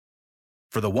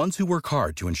For the ones who work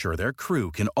hard to ensure their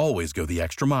crew can always go the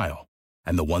extra mile,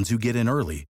 and the ones who get in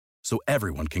early so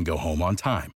everyone can go home on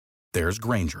time, there's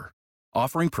Grainger,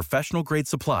 offering professional-grade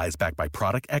supplies backed by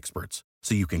product experts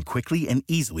so you can quickly and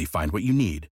easily find what you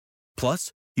need.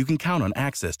 Plus, you can count on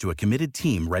access to a committed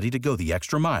team ready to go the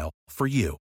extra mile for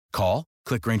you. Call,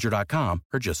 click Grainger.com,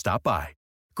 or just stop by.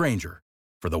 Grainger,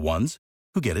 for the ones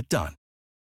who get it done.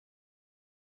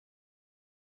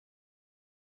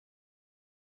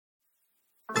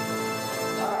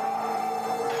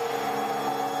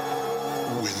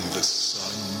 When the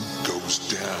sun goes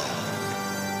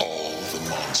down, all the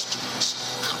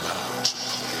monsters come out to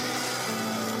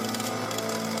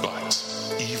play.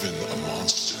 But even a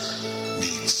monster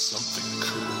needs something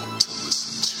cool to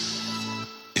listen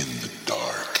to in the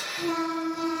dark.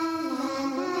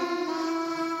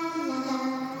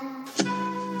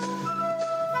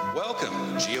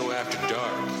 Welcome to Geo After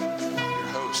Dark. Your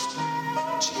host,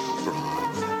 Geo Braun.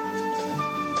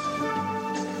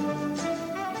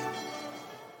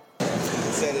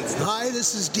 Hi,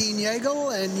 this is Dean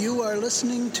Yeagle, and you are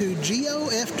listening to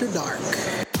Geo After Dark.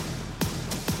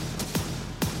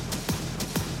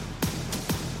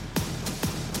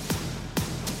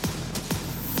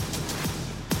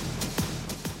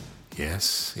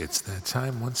 Yes, it's that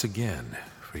time once again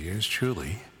for yours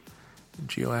truly,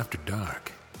 Geo After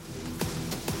Dark.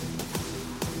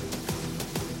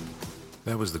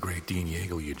 That was the great Dean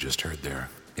Yeagle you just heard there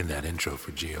in that intro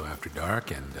for Geo After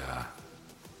Dark, and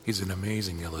he's an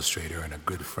amazing illustrator and a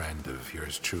good friend of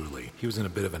yours truly. He was in a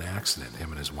bit of an accident, him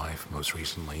and his wife, most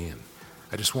recently, and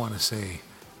I just want to say,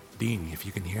 Dean, if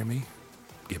you can hear me,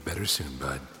 get better soon,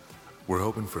 bud. We're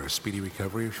hoping for a speedy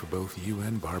recovery for both you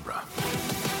and Barbara.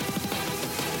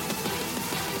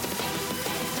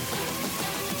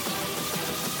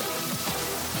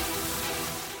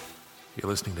 You're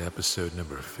listening to episode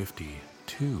number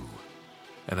 52,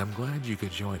 and I'm glad you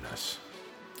could join us.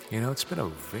 You know, it's been a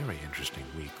very interesting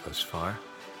week thus far.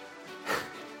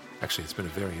 Actually, it's been a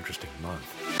very interesting month.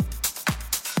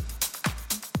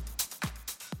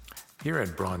 Here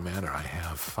at Braun Manor, I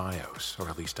have Fios, or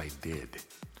at least I did.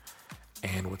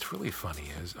 And what's really funny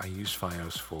is I use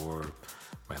Fios for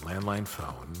my landline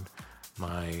phone,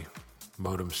 my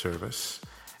modem service,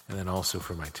 and then also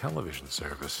for my television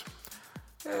service.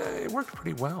 It worked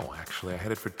pretty well, actually. I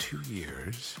had it for 2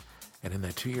 years, and in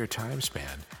that 2-year time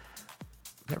span,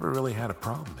 never really had a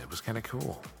problem. It was kind of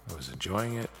cool. I was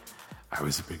enjoying it. I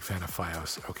was a big fan of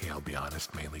Fios. Okay, I'll be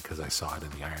honest, mainly because I saw it in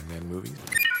the Iron Man movies.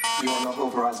 You are not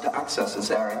authorized to access this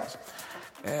area.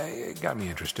 It got me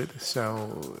interested,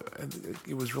 so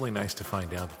it was really nice to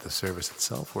find out that the service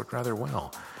itself worked rather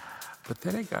well. But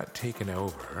then it got taken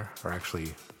over, or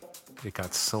actually, it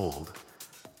got sold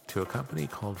to a company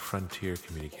called Frontier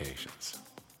Communications.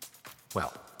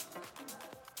 Well,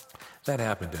 that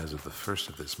happened as of the first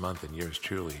of this month, and yours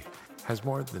truly has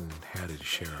more than had its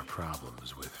share of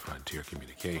problems with Frontier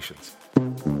Communications.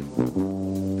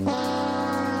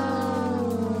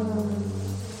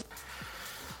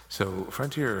 So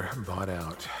Frontier bought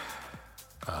out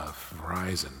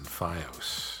Verizon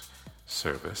Fios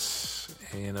service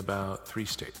in about 3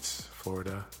 states: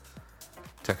 Florida,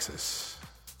 Texas,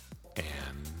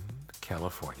 and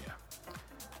California.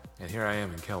 And here I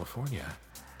am in California,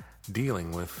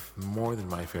 dealing with more than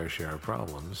my fair share of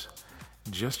problems,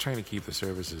 just trying to keep the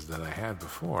services that I had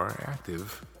before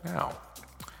active now.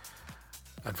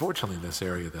 Unfortunately, in this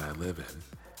area that I live in,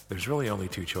 there's really only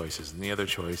 2 choices, and the other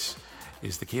choice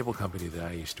is the cable company that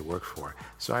I used to work for,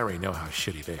 so I already know how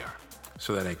shitty they are,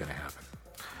 so that ain't gonna happen.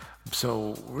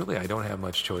 So really, I don't have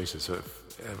much choices. So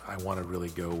if I want to really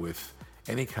go with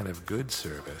any kind of good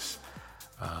service,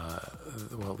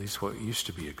 well, at least what used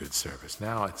to be a good service,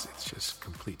 now it's just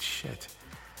complete shit.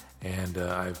 And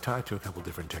I've talked to a couple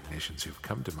different technicians who've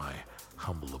come to my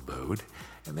humble abode,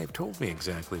 and they've told me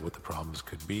exactly what the problems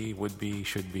could be, would be,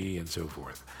 should be, and so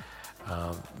forth.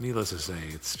 Needless to say,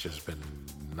 it's just been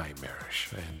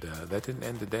nightmarish, and that didn't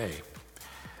end today.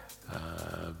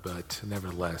 But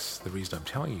nevertheless, the reason I'm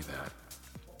telling you that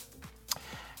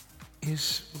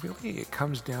is really it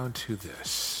comes down to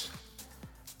this.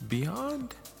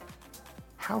 Beyond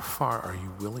how far are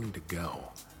you willing to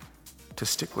go to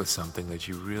stick with something that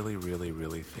you really, really,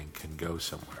 really think can go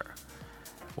somewhere?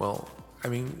 Well, I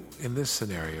mean, in this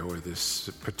scenario or this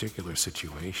particular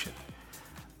situation,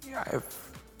 yeah, I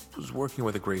was working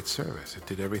with a great service. It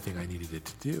did everything I needed it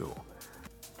to do.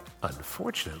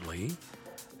 Unfortunately,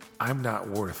 I'm not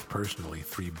worth personally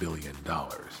 $3 billion,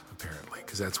 apparently,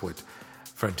 because that's what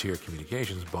Frontier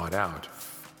Communications bought out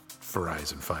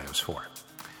Verizon Fios for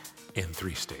in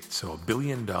 3 states. So $1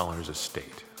 billion a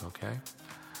state, okay?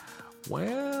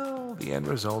 Well, well, the end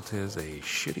result is a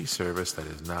shitty service that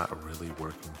is not really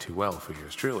working too well for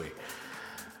yours truly.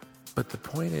 But the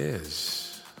point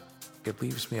is, it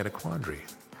leaves me at a quandary.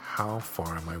 How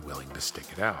far am I willing to stick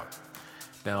it out?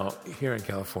 Now, here in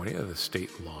California, the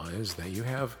state law is that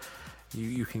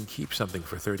you can keep something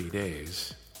for 30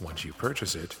 days once you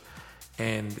purchase it,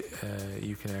 and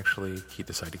you can actually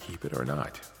decide to keep it or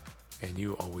not. And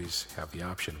you always have the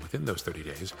option within those 30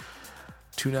 days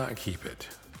to not keep it.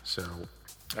 So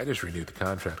I just renewed the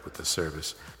contract with the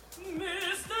service.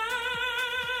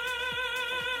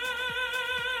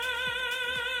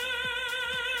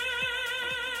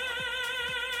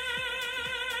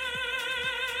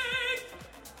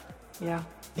 Yeah.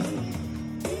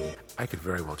 I could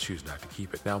very well choose not to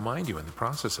keep it. Now, mind you, in the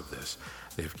process of this,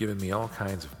 they've given me all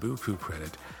kinds of buku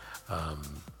credit,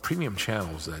 premium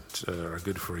channels that are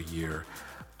good for a year,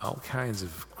 all kinds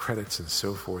of credits and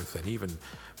so forth, and even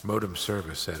modem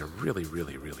service at a really,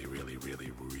 really, really, really,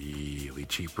 really, really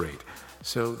cheap rate.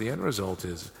 So the end result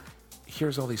is,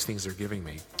 here's all these things they're giving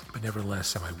me, but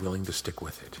nevertheless, am I willing to stick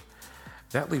with it?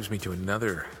 That leaves me to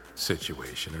another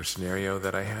situation or scenario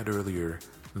that I had earlier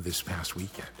this past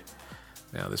weekend.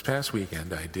 Now, this past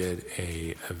weekend, I did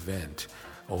an event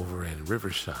over in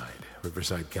Riverside,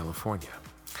 California.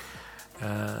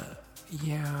 That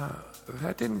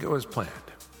didn't go as planned.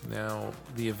 Now,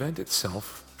 the event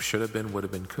itself should have been, would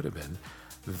have been, could have been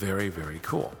very, very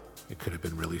cool. It could have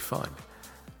been really fun.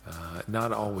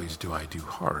 Not always do I do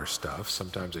horror stuff.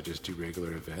 Sometimes I just do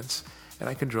regular events, and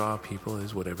I can draw people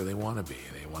as whatever they want to be.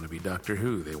 They want to be Doctor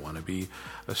Who. They want to be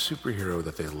a superhero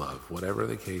that they love, whatever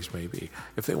the case may be.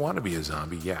 If they want to be a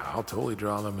zombie, yeah, I'll totally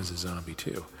draw them as a zombie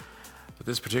too. But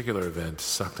this particular event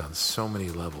sucked on so many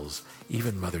levels,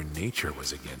 even Mother Nature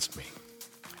was against me.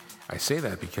 I say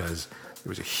that because there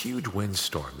was a huge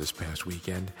windstorm this past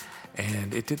weekend,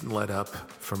 and it didn't let up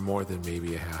for more than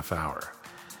maybe a half hour.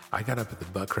 I got up at the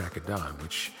butt crack of dawn,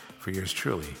 which for yours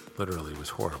truly literally was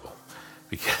horrible,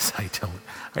 because I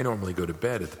normally go to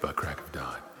bed at the butt crack of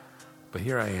dawn. But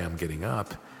here I am getting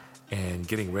up and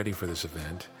getting ready for this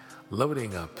event,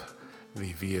 loading up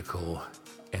the vehicle,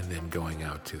 and then going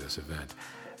out to this event.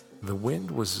 The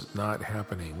wind was not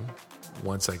happening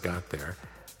once I got there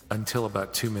until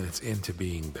about 2 minutes into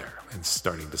being there and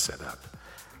starting to set up.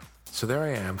 So there I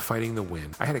am fighting the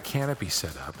wind. I had a canopy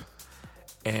set up,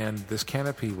 and this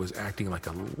canopy was acting like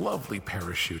a lovely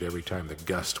parachute every time the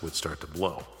gust would start to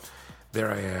blow.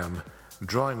 There I am,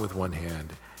 drawing with one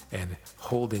hand and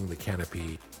holding the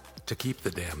canopy to keep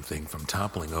the damn thing from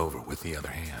toppling over with the other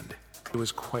hand. It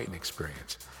was quite an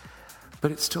experience.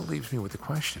 But it still leaves me with the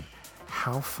question,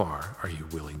 how far are you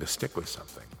willing to stick with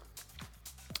something?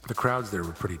 The crowds there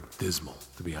were pretty dismal,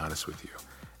 to be honest with you.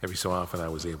 Every so often I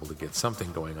was able to get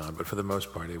something going on, but for the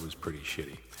most part it was pretty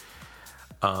shitty.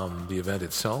 The event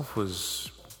itself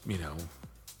was,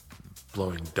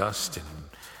 blowing dust and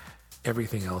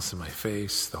everything else in my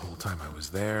face the whole time I was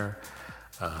there.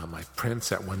 My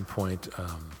prints, at one point,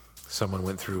 someone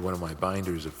went through one of my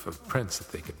binders of prints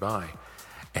that they could buy,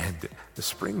 and the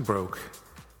spring broke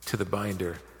to the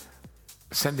binder,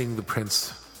 sending the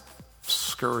prints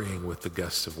scurrying with the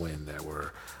gusts of wind that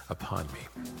were upon me.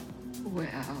 Well,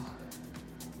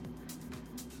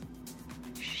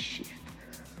 shit.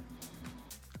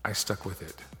 I stuck with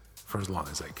it for as long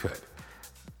as I could.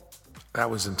 That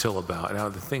was until now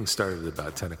the thing started at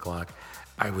about 10 o'clock.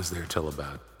 I was there till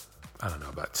about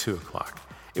 2 o'clock.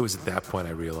 It was at that point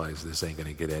I realized this ain't going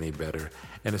to get any better,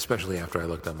 and especially after I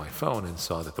looked on my phone and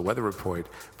saw that the weather report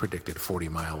predicted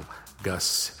 40-mile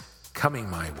gusts coming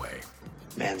my way.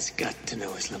 Man's got to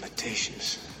know his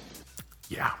limitations.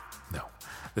 Yeah, no,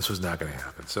 this was not going to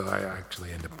happen. So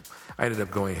I ended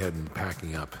up going ahead and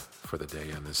packing up for the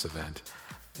day on this event,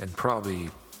 and probably,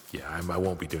 I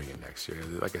won't be doing it next year.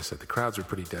 Like I said, the crowds were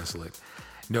pretty desolate.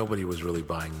 Nobody was really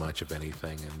buying much of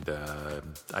anything, and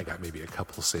I got maybe a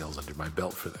couple sales under my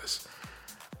belt for this.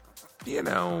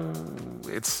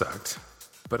 It sucked,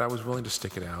 but I was willing to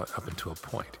stick it out up until a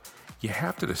point. You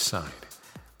have to decide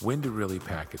when to really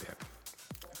pack it in.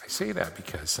 I say that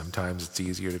because sometimes it's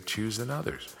easier to choose than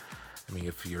others. I mean,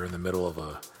 if you're in the middle of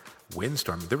a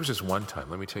windstorm, there was this one time,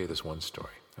 let me tell you this one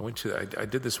story. I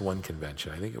did this one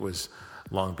convention. I think it was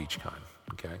Long Beach Con,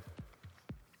 okay?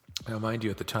 Now, mind you,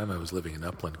 at the time I was living in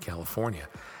Upland, California,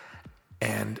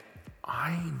 and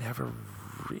I never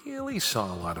really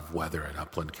saw a lot of weather in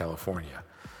Upland, California.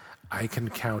 I can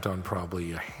count on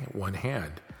probably one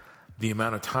hand the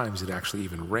amount of times it actually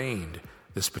even rained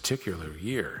this particular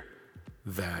year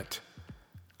that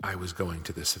I was going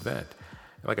to this event.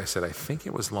 Like I said, I think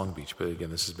it was Long Beach, but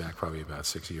again, this is back probably about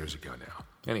 6 years ago now.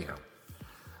 Anyhow,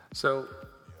 so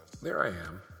there I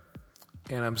am,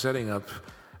 And I'm setting up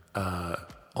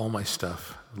all my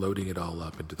stuff, loading it all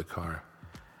up into the car.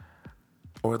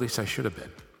 Or at least I should have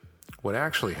been. What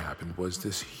actually happened was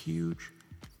this huge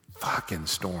fucking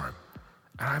storm.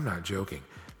 And I'm not joking.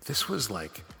 This was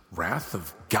like wrath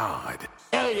of God.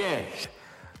 Hell yes.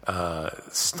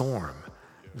 Storm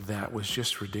that was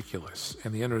just ridiculous.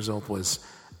 And the end result was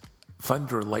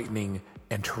thunder, lightning,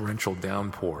 and torrential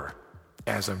downpour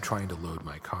as I'm trying to load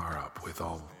my car up with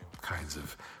all kinds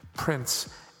of prints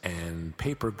and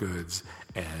paper goods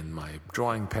and my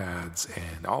drawing pads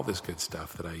and all this good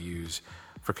stuff that I use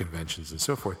for conventions and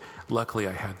so forth. Luckily,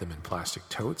 I had them in plastic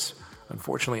totes.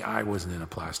 Unfortunately, I wasn't in a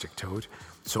plastic tote,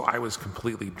 so I was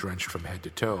completely drenched from head to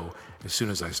toe as soon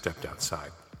as I stepped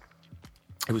outside.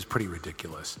 It was pretty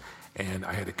ridiculous, and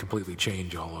I had to completely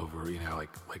change all over,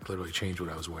 like literally change what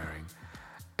I was wearing.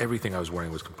 Everything I was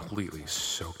wearing was completely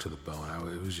soaked to the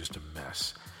bone. It was just a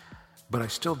mess. But I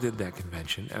still did that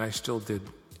convention, and I still did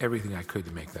everything I could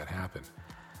to make that happen.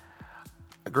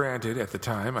 Granted, at the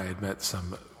time, I had met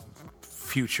some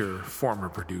future former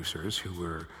producers who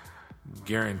were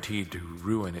guaranteed to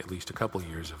ruin at least a couple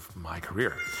years of my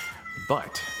career.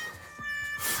 But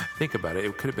think about it.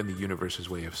 It could have been the universe's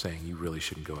way of saying you really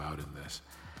shouldn't go out in this.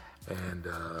 And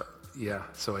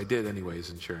so I did anyways,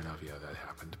 and sure enough, that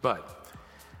happened. But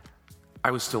I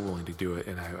was still willing to do it,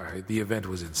 and the event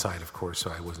was inside, of course,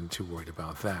 so I wasn't too worried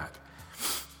about that.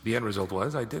 The end result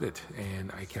was I did it,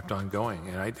 and I kept on going,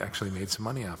 and I actually made some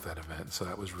money off that event, so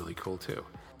that was really cool too.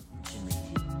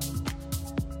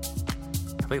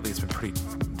 Lately, it's been pretty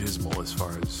dismal as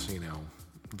far as,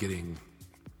 getting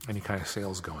any kind of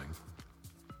sales going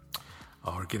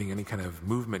or getting any kind of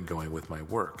movement going with my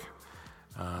work.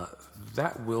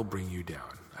 That will bring you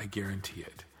down. I guarantee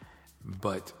it.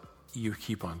 But you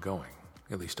keep on going.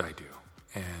 At least I do.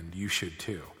 And you should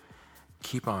too.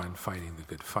 Keep on fighting the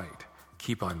good fight.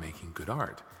 Keep on making good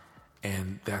art.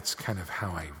 And that's kind of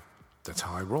how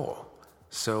I roll.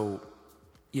 So,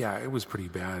 yeah, it was pretty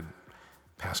bad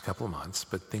past couple of months,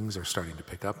 but things are starting to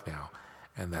pick up now,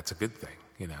 and that's a good thing,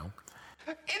 Indeed.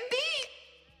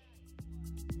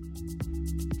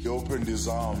 He opened his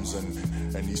arms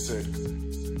and he said,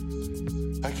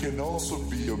 I can also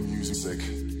be your music.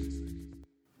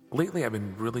 Lately, I've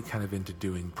been really kind of into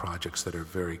doing projects that are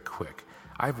very quick.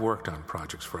 I've worked on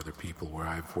projects for other people where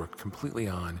I've worked completely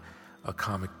on a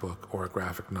comic book or a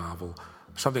graphic novel,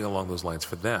 something along those lines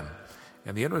for them.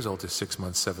 And the end result is 6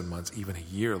 months, 7 months, even a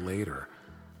year later,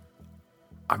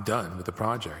 I'm done with the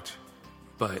project.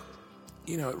 But,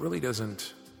 it really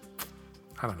doesn't,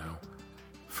 I don't know.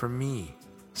 For me,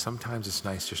 sometimes it's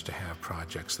nice just to have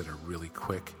projects that are really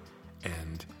quick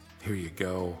and here you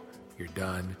go, you're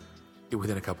done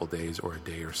within a couple days or a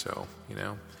day or so,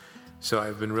 So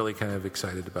I've been really kind of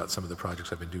excited about some of the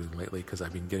projects I've been doing lately because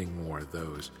I've been getting more of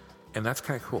those. And that's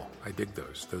kind of cool. I dig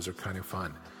those. Those are kind of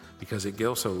fun. Because it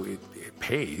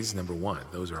pays, number one.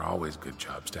 Those are always good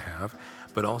jobs to have.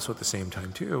 But also at the same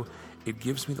time, too, it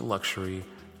gives me the luxury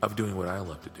of doing what I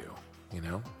love to do,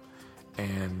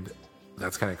 And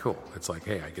that's kind of cool. It's like,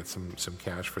 hey, I get some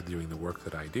cash for doing the work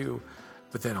that I do.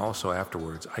 But then also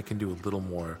afterwards, I can do a little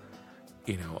more,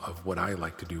 of what I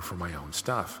like to do for my own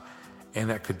stuff. And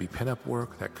that could be pinup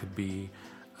work. That could be,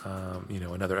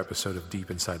 another episode of Deep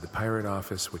Inside the Pirate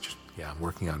Office, which, I'm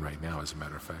working on right now, as a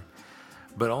matter of fact.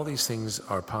 But all these things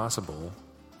are possible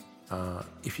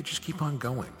if you just keep on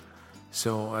going.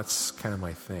 So that's kind of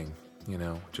my thing,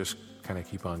 just kind of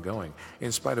keep on going.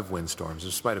 In spite of windstorms,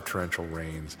 in spite of torrential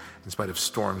rains, in spite of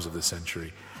storms of the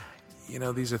century,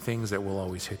 these are things that will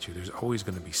always hit you. There's always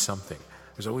going to be something.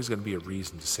 There's always going to be a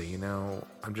reason to say,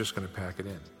 I'm just going to pack it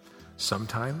in.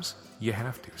 Sometimes you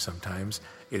have to. Sometimes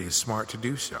it is smart to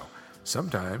do so.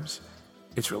 Sometimes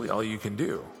it's really all you can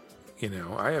do.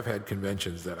 I have had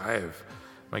conventions that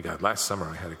last summer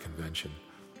I had a convention,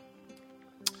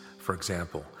 for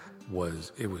example,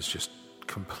 it was just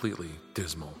completely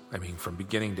dismal. I mean, from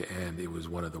beginning to end, it was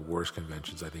one of the worst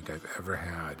conventions I think I've ever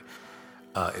had,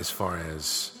 as far as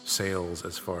sales,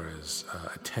 as far as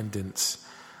attendance.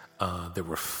 There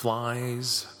were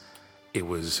flies. It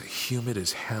was humid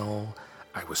as hell.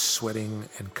 I was sweating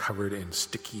and covered in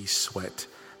sticky sweat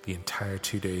the entire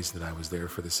 2 days that I was there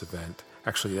for this event.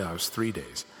 Actually, it was 3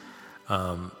 days.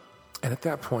 And at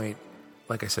that point,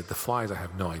 like I said, the flies, I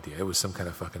have no idea. It was some kind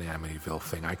of fucking Amityville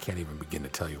thing. I can't even begin to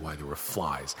tell you why there were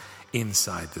flies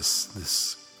inside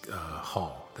this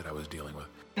hall that I was dealing with.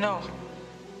 No.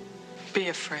 Be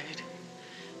afraid.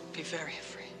 Be very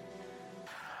afraid.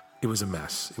 It was a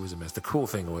mess. It was a mess. The cool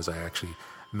thing was I actually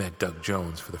met Doug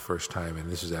Jones for the first time, and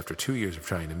this was after 2 years of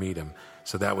trying to meet him.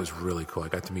 So that was really cool. I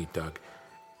got to meet Doug.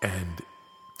 And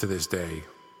to this day,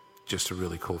 just a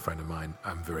really cool friend of mine.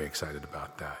 I'm very excited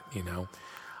about that, you know.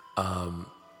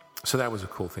 So that was a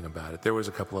cool thing about it. There was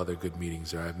a couple other good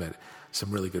meetings there. I've met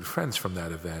some really good friends from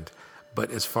that event.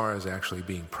 But as far as actually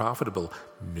being profitable,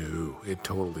 no, it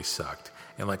totally sucked.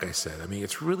 And like I said, I mean,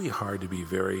 it's really hard to be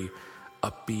very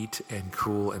upbeat and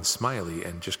cool and smiley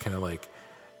and just kind of like,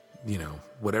 you know,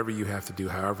 whatever you have to do,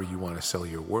 however you want to sell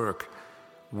your work,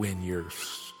 when you're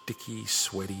sticky,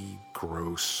 sweaty,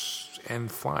 gross, and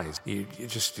flies.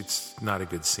 It's not a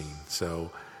good scene.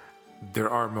 So there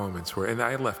are moments where, and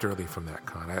I left early from that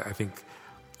con. I think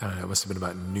it must have been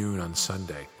about noon on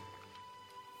Sunday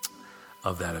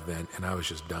of that event, and I was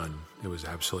just done. It was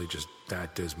absolutely just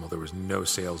that dismal. There was no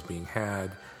sales being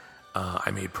had. I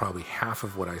made probably half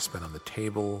of what I spent on the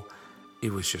table.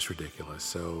 It was just ridiculous.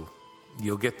 So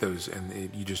you'll get those,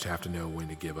 and you just have to know when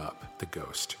to give up the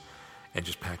ghost and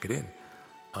just pack it in.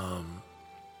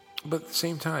 But at the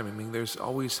same time, I mean, there's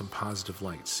always some positive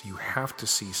lights. You have to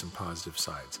see some positive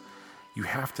sides. You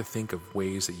have to think of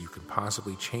ways that you can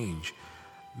possibly change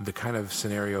the kind of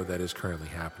scenario that is currently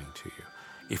happening to you.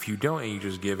 If you don't and you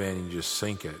just give in and you just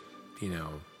sink it, you know,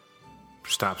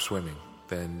 stop swimming,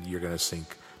 then you're going to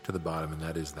sink to the bottom, and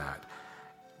that is that.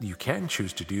 You can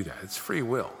choose to do that. It's free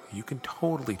will. You can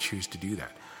totally choose to do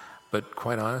that. But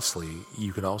quite honestly,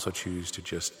 you can also choose to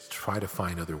just try to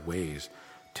find other ways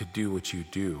to do what you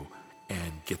do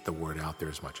and get the word out there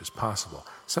as much as possible.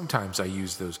 Sometimes I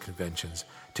use those conventions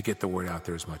to get the word out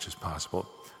there as much as possible.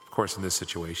 Of course, in this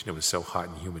situation, it was so hot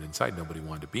and humid inside, nobody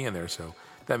wanted to be in there, so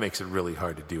that makes it really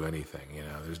hard to do anything. You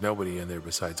know, there's nobody in there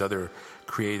besides other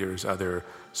creators, other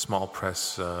small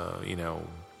press,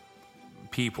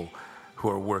 people who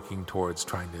are working towards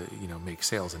trying to, make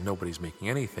sales, and nobody's making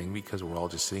anything because we're all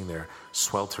just sitting there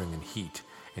sweltering in heat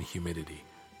and humidity.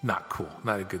 Not cool,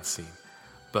 not a good scene.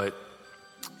 But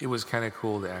it was kind of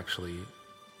cool to actually,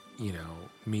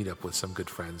 meet up with some good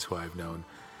friends who I've known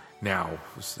now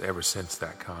ever since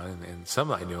that con, and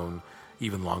some I've known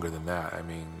even longer than that. I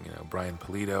mean, Brian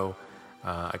Polito,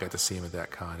 I got to see him at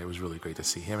that con. It was really great to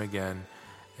see him again.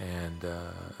 And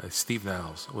Steve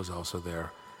Niles was also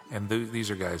there. And these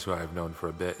are guys who I've known for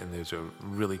a bit, and these are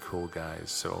really cool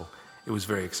guys. So it was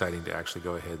very exciting to actually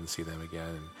go ahead and see them again.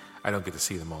 And I don't get to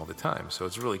see them all the time, so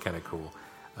it's really kind of cool.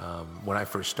 When I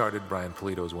first started, Brian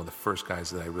Polito was one of the first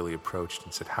guys that I really approached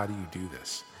and said, "How do you do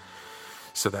this?"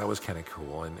 So that was kind of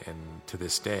cool. And to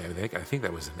this day, I think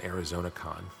that was an Arizona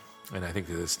con. And I think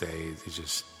to this day, he's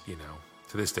just,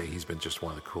 to this day, he's been just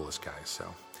one of the coolest guys. So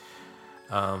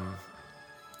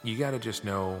you got to just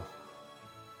know,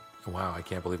 wow, I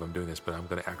can't believe I'm doing this, but I'm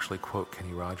going to actually quote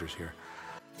Kenny Rogers here.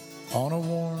 On a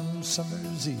warm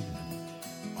summer's evening,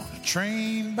 on a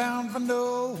train bound for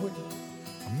nowhere,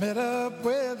 I met up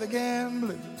with a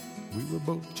gambler. We were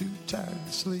both too tired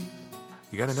to sleep.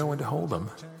 You got to know when to hold them.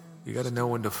 You got to know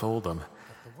when to fold them.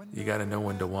 You got to know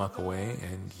when to walk away,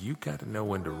 and you got to know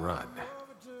when to run.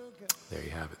 There you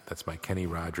have it. That's my Kenny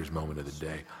Rogers moment of the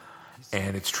day.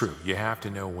 And it's true. You have to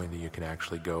know when you can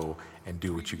actually go and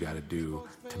do what you got to do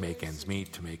to make ends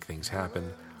meet, to make things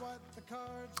happen.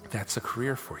 That's a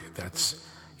career for you. That's,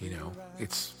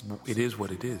 it is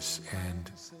what it is.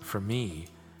 And for me,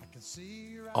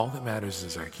 all that matters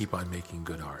is I keep on making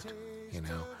good art.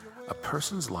 A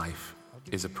person's life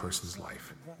is a person's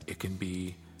life. It can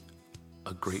be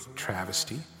a great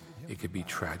travesty, it could be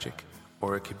tragic,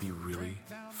 or it could be really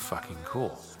fucking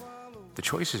cool. The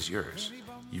choice is yours.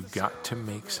 You got to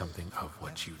make something of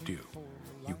what you do.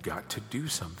 You got to do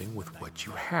something with what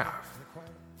you have.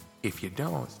 If you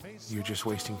don't, you're just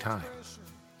wasting time.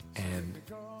 And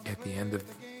at the end of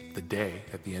the day,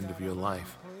 at the end of your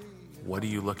life, what are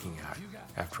you looking at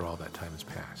after all that time has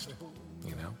passed?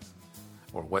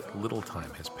 Or what little time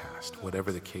has passed,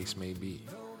 whatever the case may be.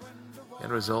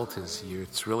 End result is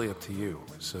it's really up to you.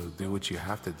 So do what you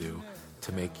have to do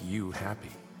to make you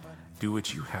happy. Do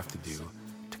what you have to do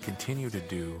to continue to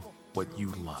do what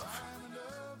you love.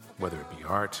 Whether it be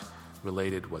art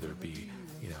related, whether it be,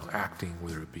 acting,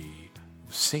 whether it be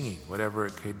singing, whatever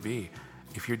it could be.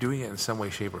 If you're doing it in some way,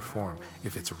 shape, or form,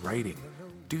 if it's writing,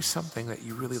 do something that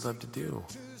you really love to do.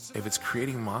 If it's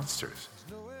creating monsters,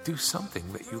 do something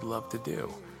that you love to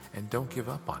do. And don't give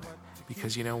up on it.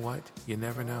 Because you know what? You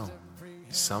never know.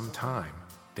 Sometime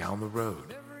down the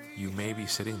road, you may be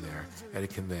sitting there at a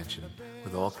convention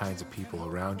with all kinds of people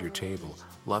around your table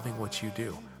loving what you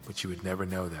do, but you would never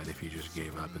know that if you just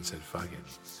gave up and said, fuck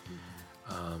it.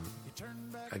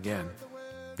 Again,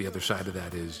 the other side of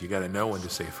that is you got to know when to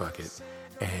say fuck it.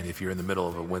 And if you're in the middle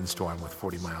of a windstorm with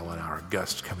 40-mile-an-hour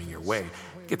gusts coming your way,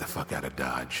 get the fuck out of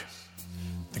Dodge.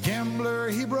 The gambler,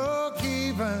 he broke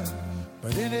even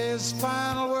But in his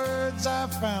final words I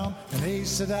found an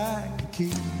ace that I could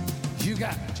keep. You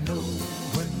got to know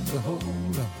when to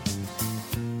hold up,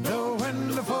 know when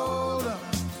to fold up,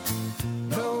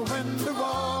 know when to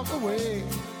walk away,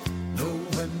 know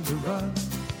when to run.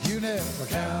 You never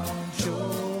count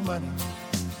your money.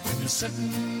 When you're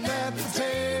sitting at the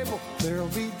table, there'll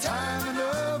be time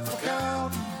enough for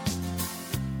counting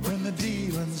when the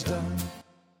dealing's done.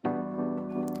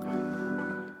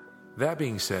 That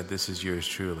being said, this is yours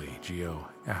truly, Geo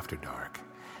After Dark.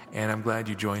 And I'm glad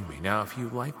you joined me. Now, if you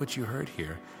like what you heard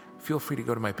here, feel free to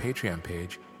go to my Patreon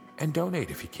page and donate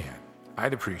if you can.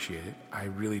 I'd appreciate it. I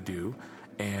really do.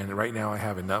 And right now I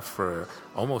have enough for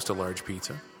almost a large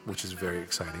pizza, which is very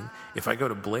exciting. If I go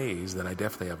to Blaze, then I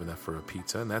definitely have enough for a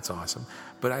pizza, and that's awesome.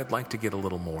 But I'd like to get a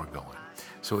little more going.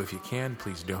 So if you can,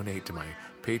 please donate to my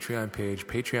Patreon page,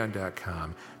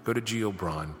 patreon.com. Go to Geo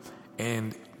Braun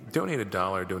and donate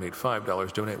 $1, donate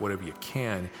 $5, donate whatever you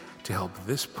can to help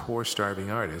this poor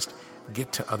starving artist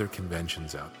get to other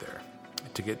conventions out there,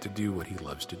 to get to do what he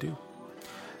loves to do.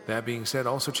 That being said,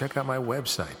 also check out my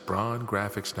website,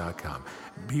 brawngraphics.com,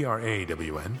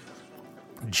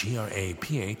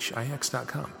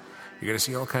 BrawnGraphics.com. You're going to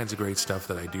see all kinds of great stuff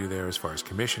that I do there as far as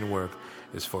commission work,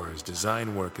 as far as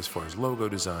design work, as far as logo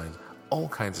designs, all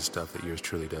kinds of stuff that yours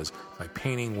truly does. My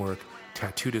painting work,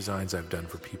 tattoo designs I've done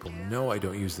for people. No, I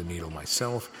don't use the needle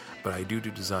myself, but I do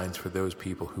designs for those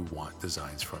people who want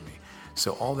designs from me.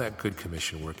 So all that good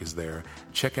commission work is there.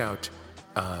 Check out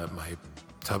my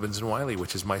Tubbins and Wiley,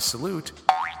 which is my salute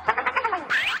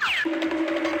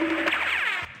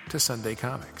to Sunday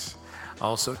Comics.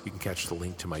 Also, you can catch the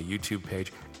link to my YouTube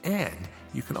page, and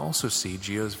you can also see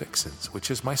Geo's Vixens,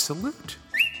 which is my salute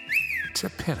to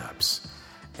pinups.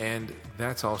 And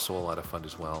that's also a lot of fun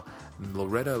as well.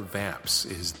 Loretta Vamps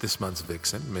is this month's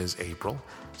Vixen, Ms. April.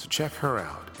 So check her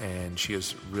out. And she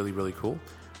is really, really cool,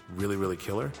 really, really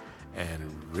killer, and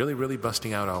really, really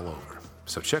busting out all over.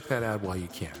 So check that out while you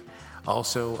can.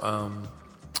 Also,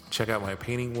 check out my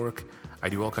painting work. I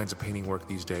do all kinds of painting work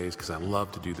these days because I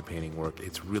love to do the painting work.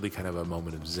 It's really kind of a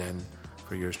moment of zen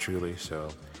for yours truly. So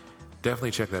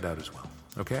definitely check that out as well.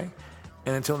 Okay?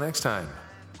 And until next time,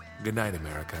 good night,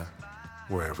 America,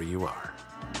 wherever you are.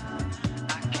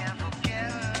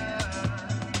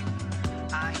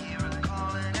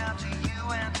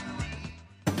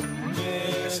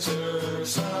 Mr.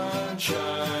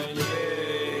 Sunshine,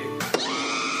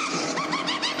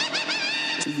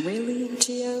 Really,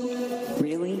 Geo?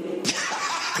 Really?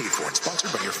 Paid for and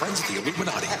sponsored by your friends at the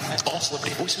Illuminati. All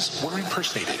celebrity voices were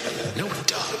impersonated. No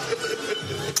duh.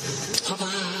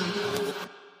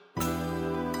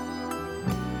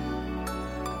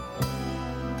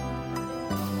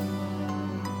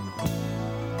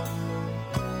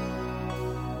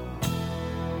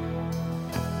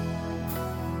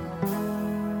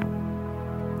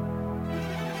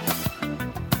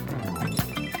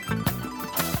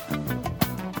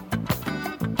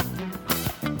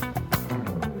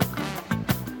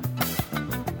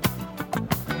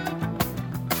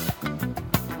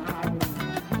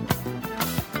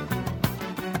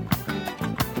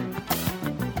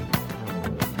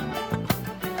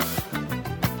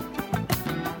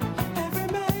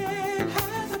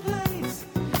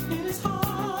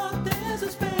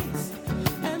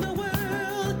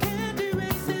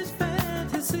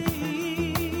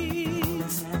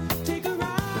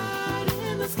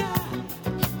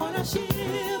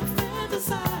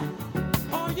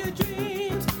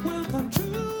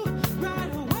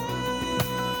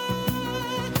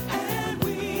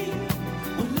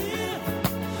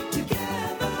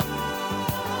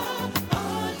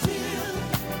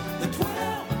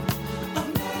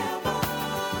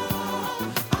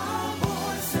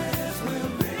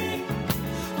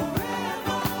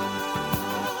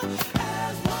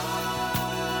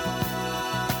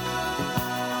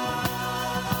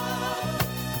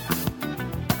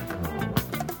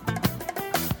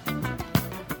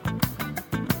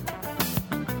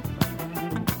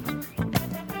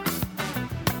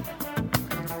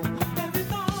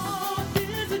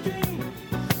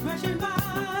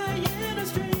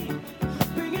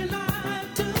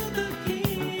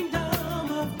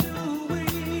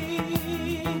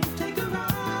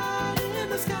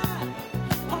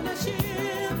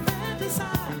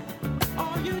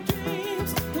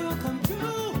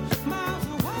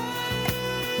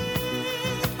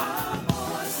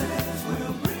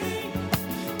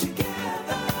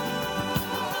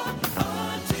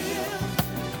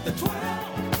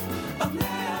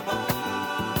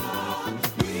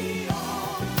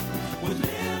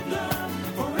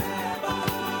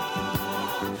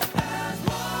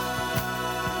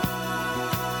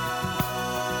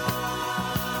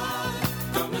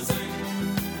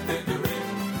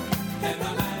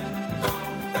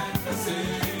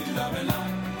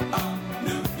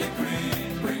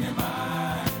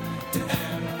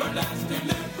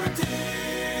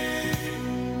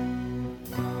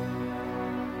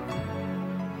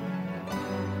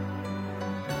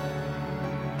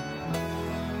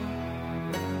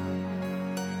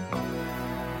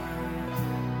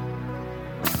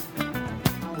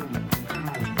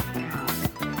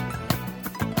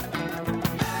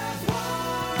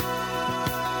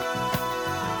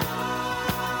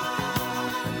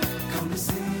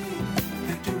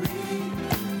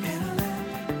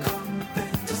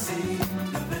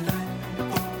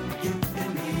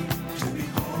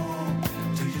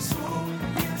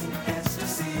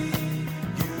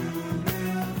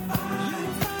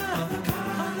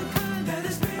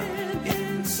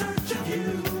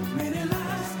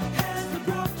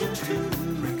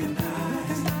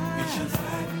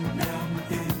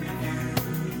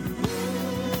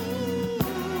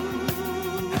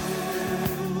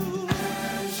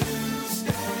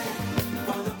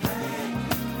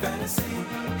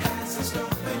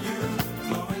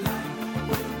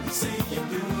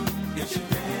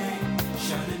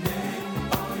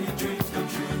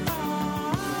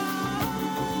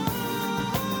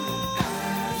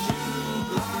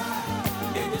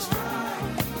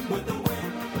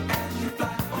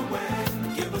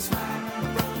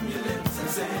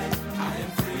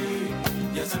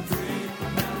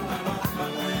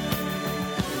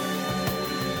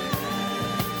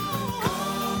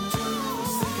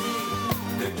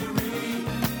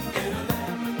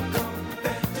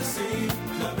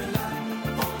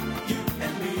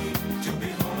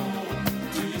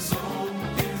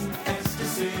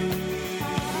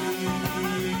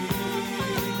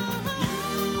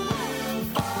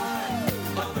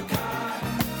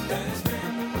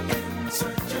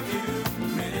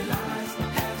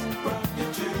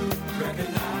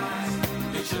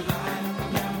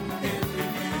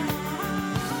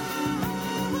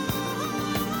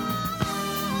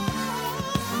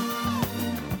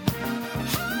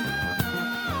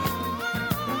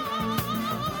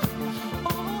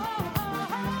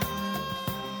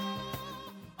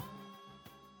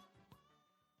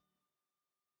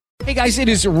 Hey guys, it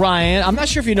is Ryan. I'm not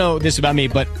sure if you know this about me,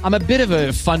 but I'm a bit of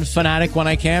a fun fanatic when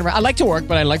I can. I like to work,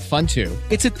 but I like fun too.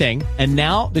 It's a thing. And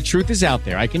now the truth is out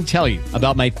there. I can tell you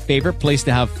about my favorite place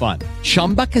to have fun.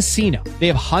 Chumba Casino. They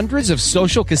have hundreds of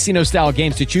social casino style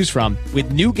games to choose from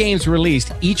with new games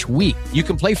released each week. You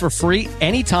can play for free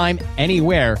anytime,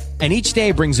 anywhere. And each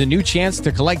day brings a new chance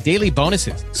to collect daily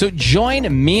bonuses. So join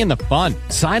me in the fun.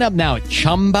 Sign up now at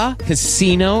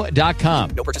ChumbaCasino.com.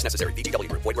 No purchase necessary. VGW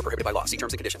Group. Void where prohibited by law. See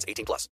terms and conditions. 18+.